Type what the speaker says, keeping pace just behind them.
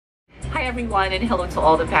Hi everyone, and hello to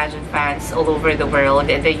all the pageant fans all over the world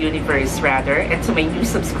and the universe rather, and to my new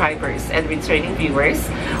subscribers and returning viewers.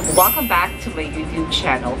 Welcome back to my YouTube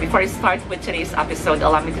channel. Before I start with today's episode,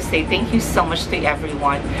 allow me to say thank you so much to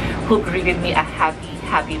everyone who greeted me a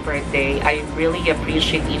happy birthday. I really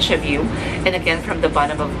appreciate each of you, and again from the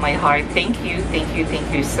bottom of my heart, thank you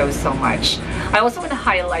so much. I also want to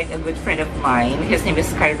highlight a good friend of mine. His name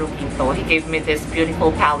is Cairo Quinto. He gave me this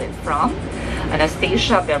beautiful palette from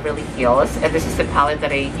Anastasia Beverly Hills, and this is the palette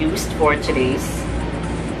that I used for today's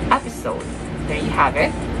episode. There you have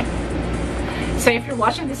it. So if you're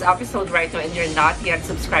watching this episode right now and you're not yet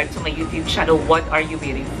subscribed to my YouTube channel, what are you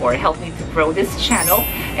waiting for? Help me to grow this channel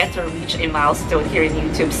and to reach a milestone here in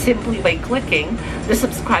YouTube simply by clicking the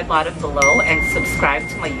subscribe button below and subscribe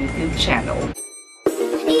to my YouTube channel.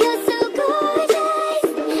 You're so gorgeous,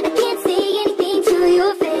 I can't say anything to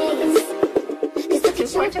your face.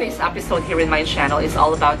 For today's episode here in my channel is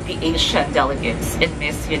all about the Asian delegates in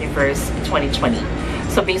Miss Universe 2020.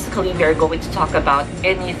 So basically we are going to talk about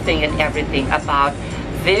anything and everything about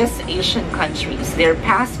these Asian countries, their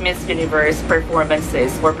past Miss Universe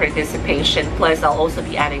performances or participation, plus I'll also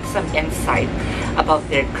be adding some insight about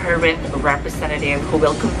their current representative who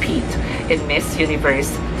will compete in Miss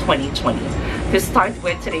Universe 2020. To start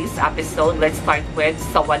with today's episode, let's start with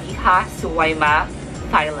Sawaliha Suwaima,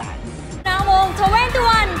 Thailand. 21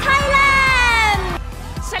 Thailand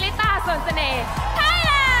ชลิตาสนเสน่ห์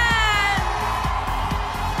Thailand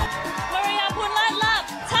มาริยาพูนเลิศเลิศ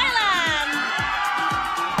Thailand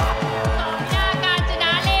สองยากาญจน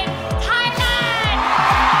าลิน Thailand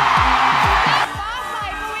ฟ้าใส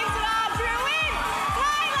ปวิศราดริวิน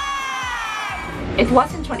Thailand. It was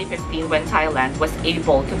in 2015 when Thailand was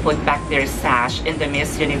able to put back their sash in the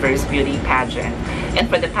Miss Universe beauty pageant. And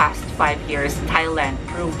for the past 5 years, Thailand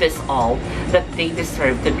proved us all that they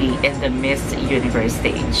deserve to be in the Miss Universe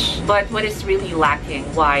stage. But what is really lacking,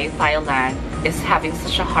 why Thailand is having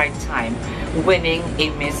such a hard time winning a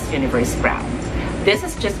Miss Universe crown? This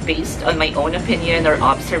is just based on my own opinion or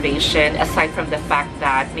observation, aside from the fact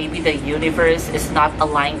that maybe the universe is not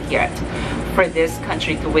aligned yet for this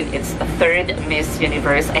country to win its third Miss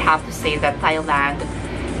Universe. I have to say that Thailand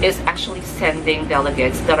is actually sending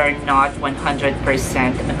delegates that are not 100%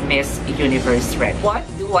 Miss Universe ready. What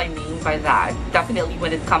do I mean by that? Definitely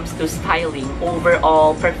when it comes to styling,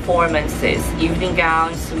 overall performances, evening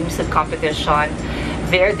gowns, swimsuit competition,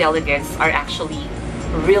 their delegates are actually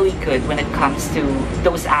really good when it comes to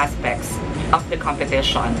those aspects of the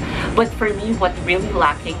competition. But for me, what really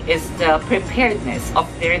lacking is the preparedness of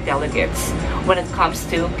their delegates when it comes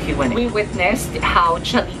to Q&A. We witnessed how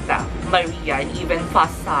Chalita, Maria, and even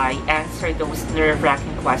Fasai answered those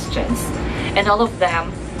nerve-wracking questions. And all of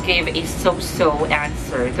them gave a so-so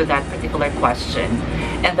answer to that particular question.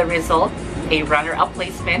 And the result, a runner-up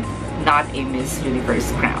placement, not a Miss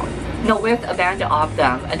Universe crown. Now with a band of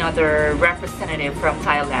them, another representative from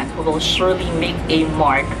Thailand who will surely make a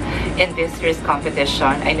mark in this year's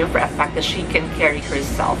competition, I know for a fact that she can carry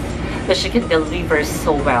herself, that she can deliver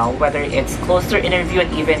so well, whether it's closer interview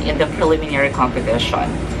and even in the preliminary competition.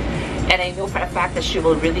 And I know for a fact that she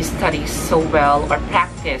will really study so well or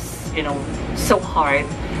practice, so hard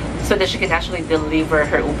so that she can actually deliver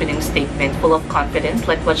her opening statement full of confidence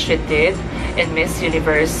like what she did in Miss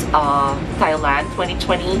Universe Thailand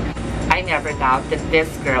 2020. I never doubt that this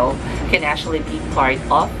girl can actually be part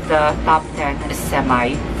of the top 10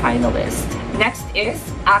 semi-finalists. Next is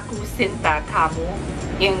Aku Sinta Kamu,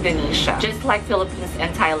 Indonesia. Just like Philippines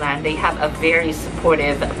and Thailand, they have a very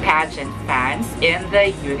supportive pageant fans in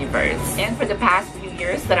the universe. And for the past few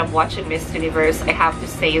years that I'm watching Miss Universe, I have to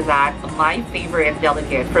say that my favorite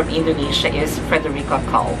delegate from Indonesia is Frederica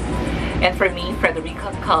Kull. And for me,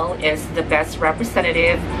 Frederica Kull is the best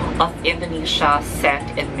representative of Indonesia sent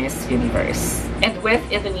in Miss Universe. And with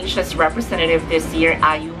Indonesia's representative this year,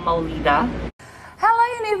 Ayu Maulida. Hello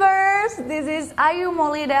Universe! This is Ayu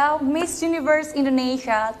Maulida, Miss Universe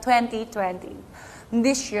Indonesia 2020.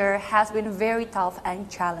 This year has been very tough and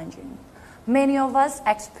challenging. Many of us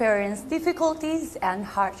experienced difficulties and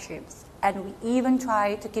hardships, and we even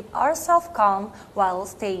try to keep ourselves calm while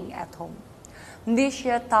staying at home. This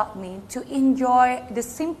year taught me to enjoy the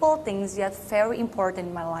simple things yet very important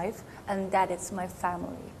in my life, and that is my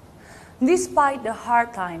family. Despite the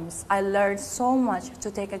hard times, I learned so much to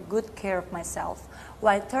take a good care of myself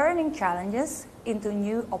while turning challenges into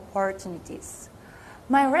new opportunities.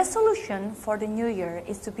 My resolution for the new year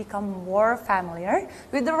is to become more familiar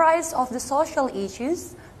with the rise of the social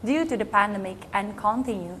issues due to the pandemic and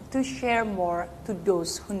continue to share more to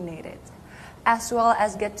those who need it, as well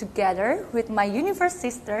as get together with my universe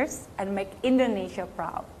sisters and make Indonesia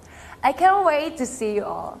proud. I can't wait to see you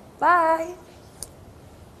all. Bye!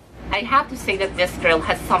 I have to say that this girl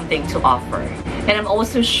has something to offer. And I'm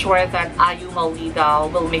also sure that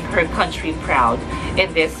Argh will make her country proud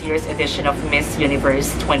in this year's edition of Miss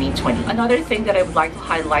Universe 2020. Another thing that I would like to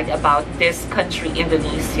highlight about this country,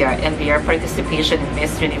 Indonesia, and their participation in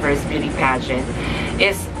Miss Universe Beauty Pageant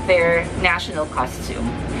is their national costume.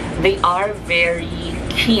 They are very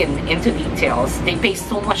keen into details. They pay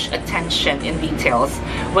so much attention in details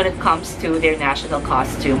when it comes to their national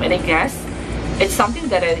costume. And I guess it's something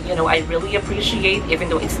that I really appreciate, even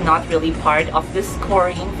though it's not really part of the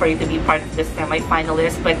scoring for you to be part of the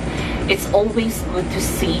semi-finalists. But it's always good to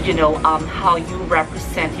see, how you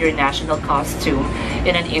represent your national costume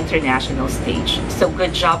in an international stage. So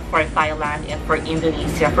good job for Thailand and for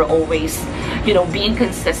Indonesia for always, being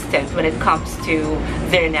consistent when it comes to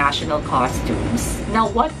their national costumes. Now,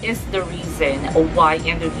 what is the reason why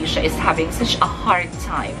Indonesia is having such a hard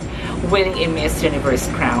time winning a Miss Universe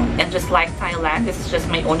crown? And just like Thailand, this is just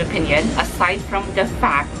my own opinion, aside from the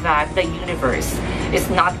fact that the universe is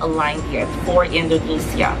not aligned yet for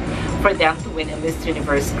Indonesia for them to win a Miss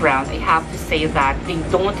Universe crown, I have to say that they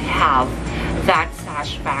don't have that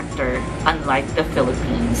sash factor unlike the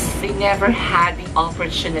Philippines. They never had the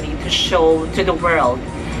opportunity to show to the world,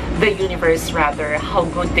 the universe rather, how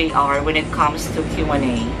good they are when it comes to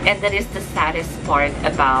Q&A. And that is the saddest part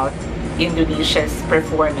about Indonesia's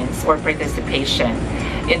performance or participation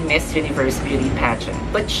in Miss Universe Beauty Pageant.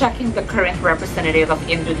 But checking the current representative of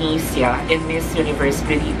Indonesia in Miss Universe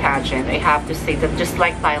Beauty Pageant, I have to say that just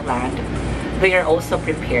like Thailand, they are also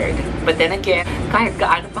prepared. But then again, kahit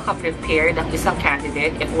gaano pa ka-prepared ang isang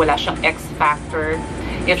candidate, if wala siyang X factor,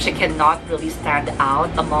 if she cannot really stand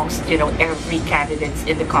out amongst, every candidates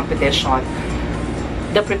in the competition,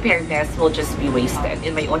 the preparedness will just be wasted.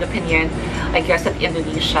 In my own opinion, I guess that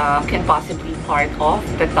Indonesia can possibly part of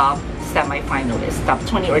the top semi-finalists, top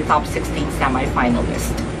 20 or top 16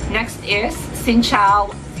 semi-finalists. Next is Xin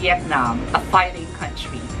Chau, Vietnam, a fighting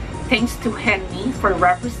country. Thanks to Henny for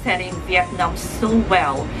representing Vietnam so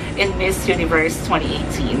well in Miss Universe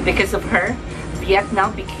 2018. Because of her,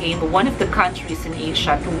 Vietnam became one of the countries in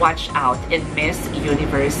Asia to watch out in Miss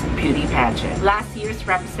Universe Beauty Pageant. Last year's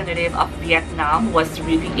representative of Vietnam was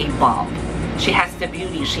really a bomb. She has the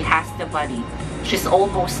beauty, she has the body, she's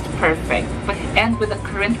almost perfect. And with the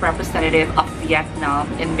current representative of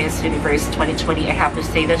Vietnam in Miss Universe 2020, I have to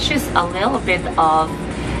say that she's a little bit of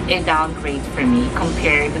a downgrade for me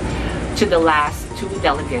compared to the last two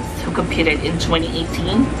delegates who competed in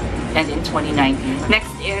 2018 and in 2019.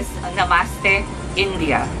 Next is Namaste,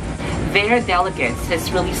 India. Their delegates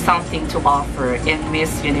has really something to offer in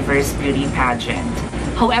Miss Universe Beauty Pageant.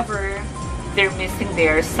 However, they're missing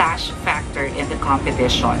their sash factor in the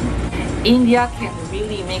competition. India can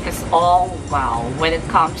really make us all wow when it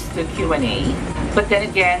comes to Q&A. But then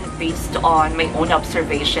again, based on my own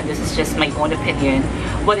observation, this is just my own opinion,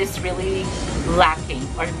 what is really lacking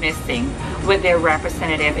or missing with their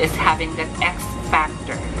representative is having that X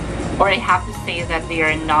factor. Or I have to say that they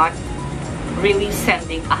are not really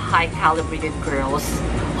sending a high-calibrated girls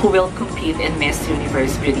who will compete in Miss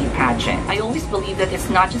Universe Beauty Pageant. I always believe that it's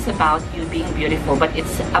not just about you being beautiful, but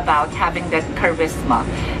it's about having that charisma.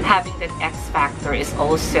 Having that X factor is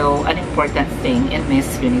also an important thing in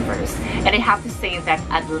Miss Universe. And I have to say that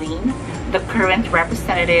Adeline, the current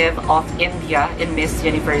representative of India in Miss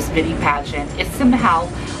Universe Beauty Pageant, is somehow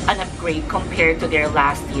an upgrade compared to their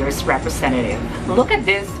last year's representative. Look at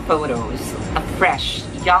these photos, a fresh,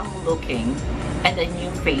 young-looking, and a new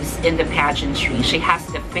face in the pageantry. She has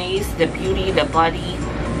the face, the beauty, the body,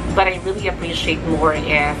 but I really appreciate more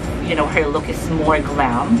if, her look is more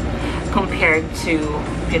glam compared to,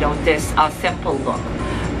 this simple look,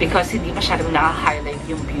 because hindi masyadong na-highlight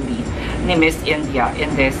yung beauty ni Miss India in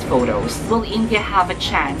these photos. Will India have a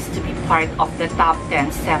chance to be part of the top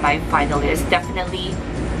 10 semi-finalists? Definitely,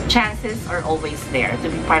 chances are always there to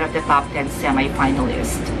be part of the top 10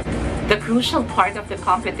 semi-finalists. The crucial part of the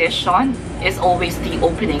competition is always the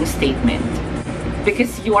opening statement,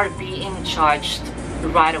 because you are being judged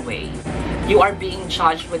right away. You are being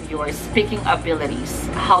judged with your speaking abilities,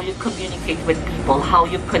 how you communicate with people, how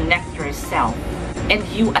you connect yourself, and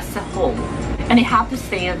you as a whole. And I have to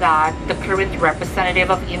say that the current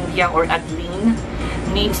representative of India, or Adeline,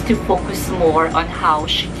 needs to focus more on how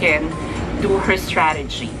she can do her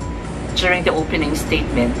strategy during the opening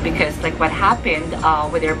statement, because like what happened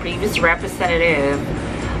with their previous representative,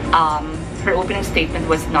 her opening statement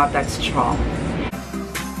was not that strong.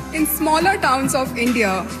 In smaller towns of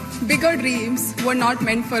India, bigger dreams were not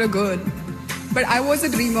meant for a girl. But I was a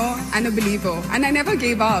dreamer and a believer, and I never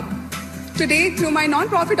gave up. Today, through my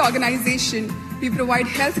non-profit organization, we provide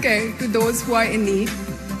healthcare to those who are in need.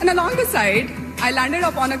 And along the side, I landed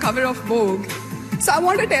up on a cover of Vogue. So I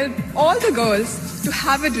want to tell all the girls to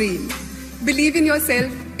have a dream. Believe in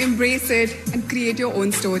yourself, embrace it, and create your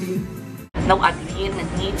own story. Now, Adeline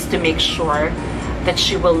needs to make sure that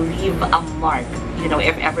she will leave a mark, you know,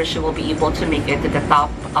 if ever she will be able to make it to the top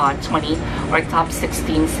 20 or top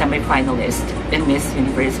 16 semi-finalist in Miss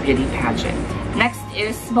Universe Beauty Pageant. Next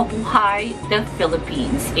is Mabuhay the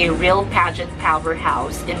Philippines, a real pageant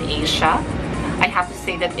powerhouse in Asia. I have to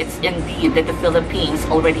say that it's indeed that the Philippines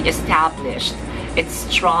already established its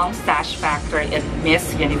strong sash factor in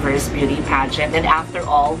Miss Universe Beauty Pageant, and after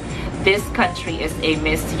all, this country is a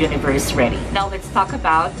Miss Universe ready. Now let's talk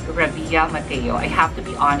about Rabia Mateo. I have to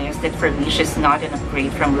be honest that for me, she's not an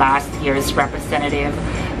upgrade from last year's representative,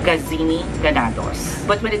 Gazini Ganados.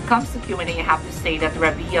 But when it comes to Q&A, I have to say that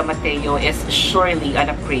Rabia Mateo is surely an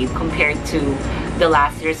upgrade compared to the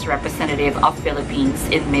last year's representative of Philippines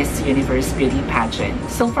in Miss Universe Beauty Pageant.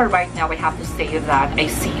 So far right now, I have to say that I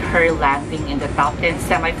see her landing in the top 10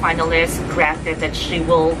 semi-finalists. Granted that she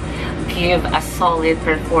will give a solid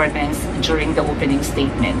performance during the opening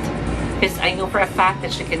statement, because I know for a fact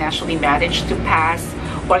that she can actually manage to pass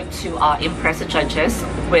or to impress the judges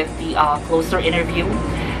with the closer interview.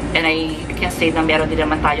 And I can say na meron din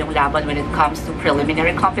naman tayong laban when it comes to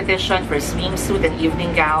preliminary competition for swimsuit and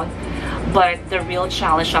evening gown. But the real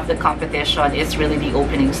challenge of the competition is really the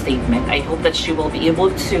opening statement. I hope that she will be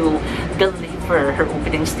able to deliver her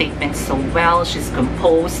opening statement so well. She's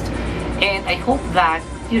composed, and I hope that,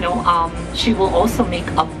 you know, she will also make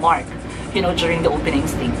a mark, you know, during the opening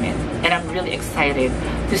statement. And I'm really excited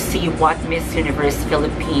to see what Miss Universe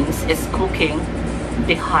Philippines is cooking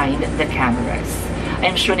behind the cameras.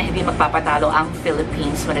 I'm sure na hindi magpapatalo ang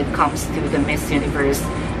Philippines when it comes to the Miss Universe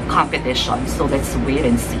competition. So let's wait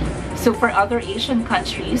and see. So for other Asian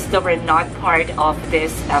countries that were not part of this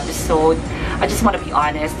episode, I just want to be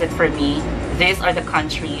honest that for me, these are the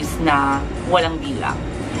countries na walang bilang.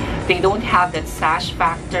 They don't have that sash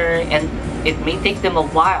factor, and it may take them a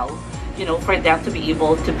while, you know, for them to be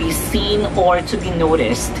able to be seen or to be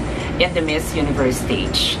noticed in the Miss Universe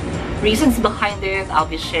stage. Reasons behind it, I'll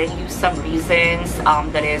be sharing you some reasons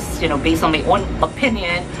that is, you know, based on my own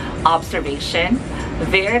opinion, observation.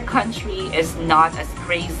 Their country is not as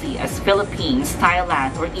crazy as Philippines,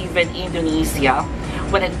 Thailand, or even Indonesia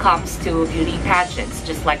when it comes to beauty pageants,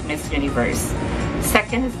 just like Miss Universe.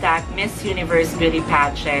 Second is that Miss Universe Beauty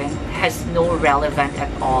Pageant has no relevance at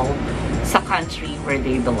all sa country where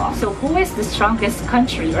they belong. So who is the strongest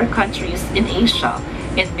country or countries in Asia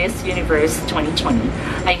in Miss Universe 2020?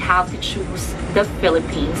 I have to choose the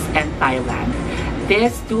Philippines and Thailand.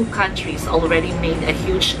 These two countries already made a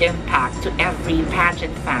huge impact to every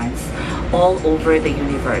pageant fans all over the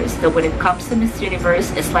universe. That when it comes to Miss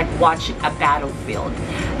Universe, it's like watching a battlefield.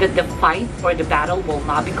 That the fight or the battle will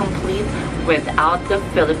not be complete without the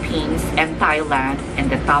Philippines and Thailand in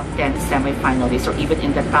the top 10 semi-finalists, or even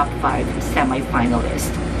in the top 5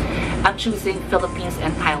 semi-finalists. I'm choosing Philippines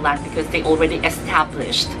and Thailand because they already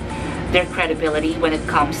established their credibility when it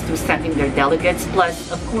comes to sending their delegates.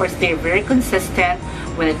 Plus, of course, they're very consistent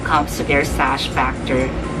when it comes to their sash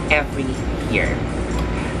factor every year.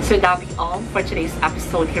 So that'll be all for today's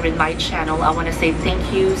episode here in my channel. I want to say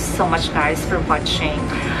thank you so much, guys, for watching.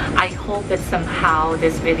 I hope that somehow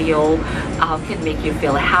this video can make you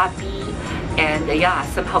feel happy. And yeah,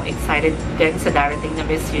 somehow excited din sa darating na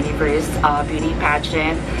Miss Universe Beauty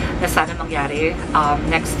Pageant na sana mangyari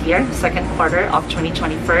next year, second quarter of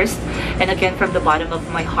 2021. And again, from the bottom of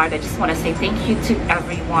my heart, I just want to say thank you to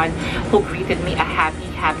everyone who greeted me a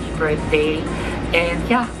happy birthday. And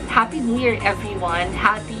yeah, Happy New Year, everyone.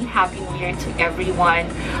 Happy New Year to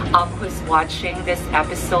everyone who's watching this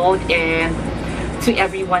episode. And to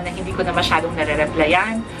everyone na hindi ko na masyadong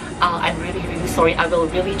nare-replyan, I'm really sorry. I will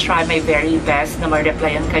really try my very best na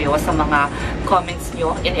ma-replyan kayo sa mga comments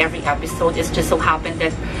nyo in every episode. It's just so happened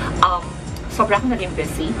that sobrang naging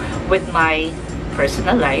busy with my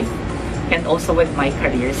personal life and also with my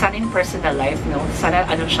career. Sana yung personal life, no? Sana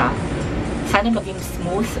ano siya, sana maging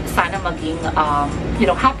smooth, sana maging you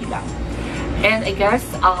know, happy lang. And I guess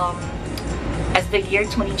as the year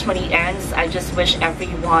 2020 ends, I just wish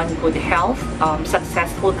everyone good health,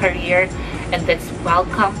 successful career, and let's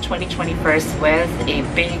welcome 2021 with a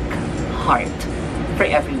big heart for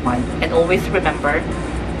everyone. And always remember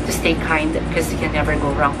to stay kind, because you can never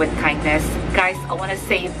go wrong with kindness. Guys, I want to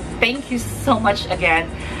say thank you so much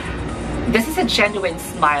again. This is a genuine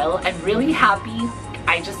smile. I'm really happy.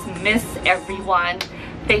 I just miss everyone.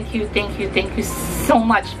 Thank you so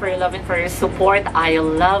much for your love and for your support. I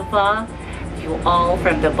love you all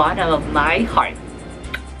from the bottom of my heart.